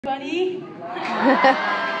Buddy. Before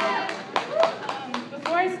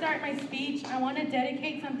I start my speech, I want to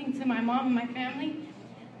dedicate something to my mom and my family.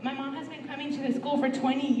 My mom has been coming to the school for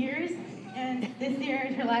 20 years, and this year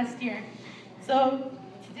is her last year. So,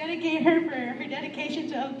 to dedicate her for her dedication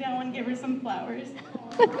to Oakdale, I want to give her some flowers.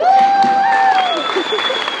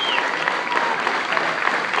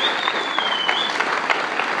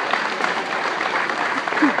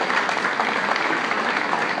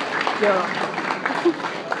 Yeah.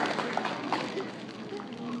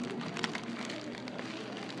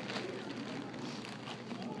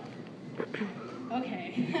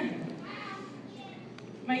 Okay.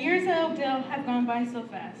 My years at Oakdale have gone by so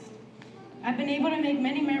fast. I've been able to make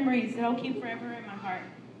many memories that I'll keep forever in my heart.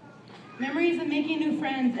 Memories of making new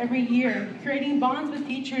friends every year, creating bonds with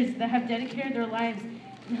teachers that have dedicated their lives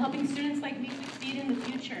and helping students like me succeed in the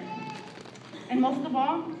future. And most of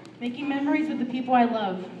all, making memories with the people I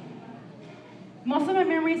love. Most of my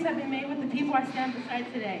memories have been made with the people I stand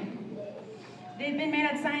beside today. They've been made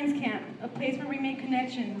at science camp, a place where we made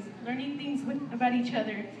connections, learning things about each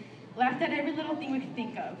other, laughed at every little thing we could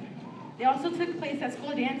think of. They also took place at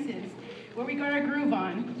school dances, where we got our groove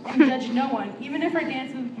on and judged no one, even if our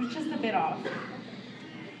dance was just a bit off.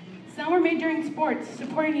 Some were made during sports,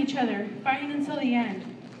 supporting each other, fighting until the end.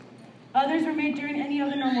 Others were made during any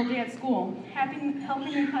other normal day at school, helping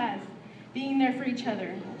in class, being there for each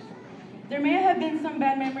other. There may have been some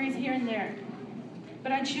bad memories here and there,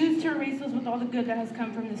 but I choose to erase those with all the good that has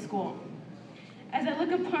come from this school. As I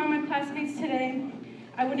look upon my classmates today,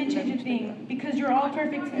 I wouldn't change a thing, because you're all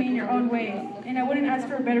perfect to me in your own ways, and I wouldn't ask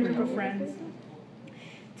for a better group of friends.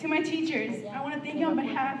 To my teachers, I want to thank you on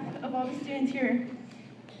behalf of all the students here.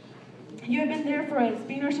 You have been there for us,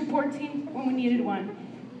 being our support team when we needed one.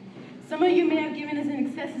 Some of you may have given us an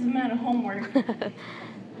excessive amount of homework,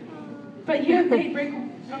 but you have made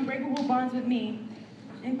unbreakable bonds with me,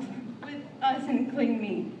 with us including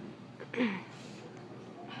me.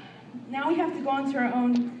 Now we have to go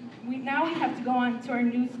on to our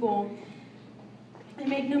new school and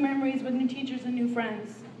make new memories with new teachers and new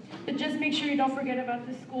friends. But just make sure you don't forget about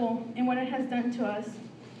this school and what it has done to us.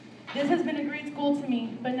 This has been a great school to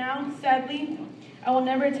me, but now, sadly, I will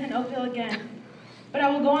never attend Oakdale again. But I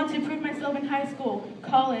will go on to prove myself in high school,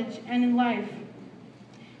 college, and in life.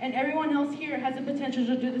 And everyone else here has the potential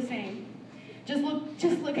to do the same. Just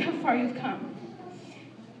look how far you've come.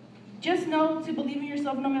 Just know to believe in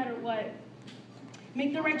yourself no matter what.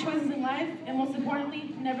 Make the right choices in life, and most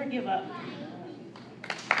importantly, never give up.